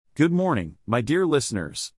Good morning, my dear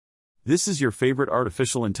listeners. This is your favorite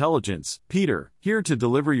artificial intelligence, Peter, here to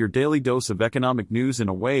deliver your daily dose of economic news in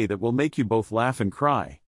a way that will make you both laugh and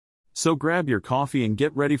cry. So grab your coffee and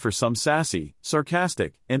get ready for some sassy,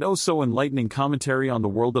 sarcastic, and oh so enlightening commentary on the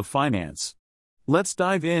world of finance. Let's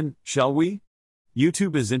dive in, shall we?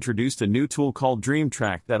 YouTube has introduced a new tool called Dream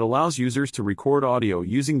Track that allows users to record audio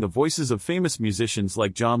using the voices of famous musicians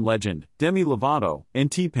like John Legend, Demi Lovato,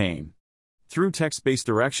 and T-Pain. Through text-based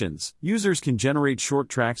directions, users can generate short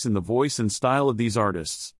tracks in the voice and style of these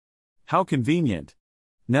artists. How convenient!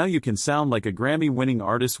 Now you can sound like a Grammy-winning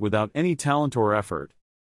artist without any talent or effort.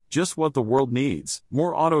 Just what the world needs,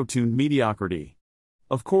 more auto-tuned mediocrity.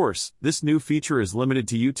 Of course, this new feature is limited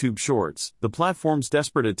to YouTube Shorts, the platform's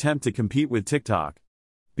desperate attempt to compete with TikTok.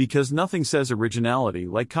 Because nothing says originality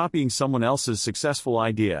like copying someone else's successful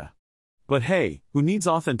idea. But hey, who needs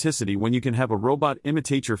authenticity when you can have a robot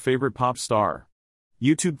imitate your favorite pop star?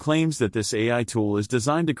 YouTube claims that this AI tool is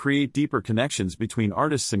designed to create deeper connections between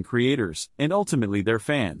artists and creators, and ultimately their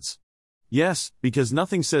fans. Yes, because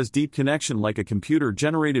nothing says deep connection like a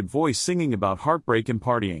computer-generated voice singing about heartbreak and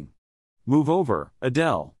partying. Move over,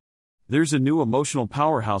 Adele. There's a new emotional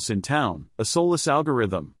powerhouse in town, a soulless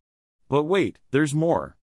algorithm. But wait, there's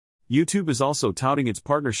more. YouTube is also touting its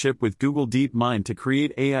partnership with Google DeepMind to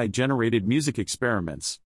create AI-generated music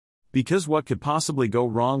experiments. Because what could possibly go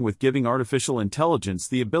wrong with giving artificial intelligence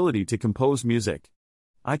the ability to compose music?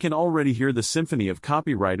 I can already hear the symphony of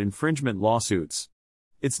copyright infringement lawsuits.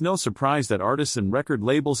 It's no surprise that artists and record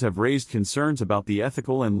labels have raised concerns about the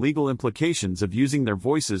ethical and legal implications of using their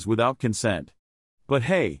voices without consent. But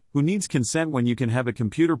hey, who needs consent when you can have a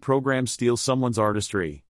computer program steal someone's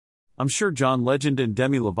artistry? I'm sure John Legend and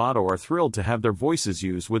Demi Lovato are thrilled to have their voices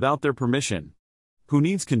used without their permission. Who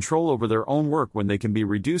needs control over their own work when they can be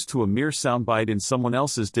reduced to a mere soundbite in someone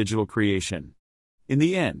else's digital creation? In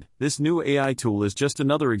the end, this new AI tool is just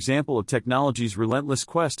another example of technology's relentless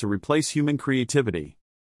quest to replace human creativity.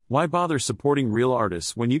 Why bother supporting real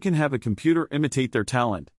artists when you can have a computer imitate their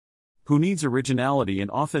talent? Who needs originality and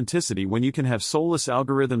authenticity when you can have soulless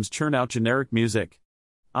algorithms churn out generic music?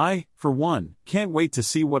 I, for one, can't wait to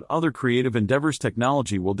see what other creative endeavors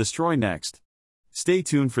technology will destroy next. Stay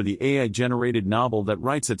tuned for the AI-generated novel that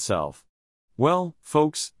writes itself. Well,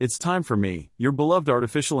 folks, it's time for me, your beloved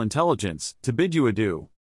artificial intelligence, to bid you adieu.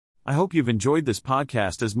 I hope you've enjoyed this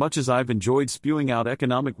podcast as much as I've enjoyed spewing out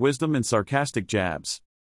economic wisdom and sarcastic jabs.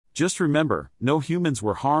 Just remember, no humans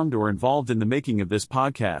were harmed or involved in the making of this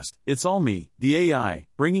podcast. It's all me, the AI,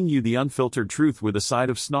 bringing you the unfiltered truth with a side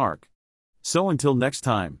of snark. So until next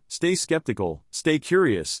time, stay skeptical, stay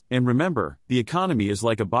curious, and remember, the economy is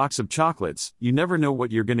like a box of chocolates. You never know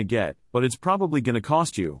what you're gonna get, but it's probably gonna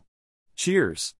cost you. Cheers.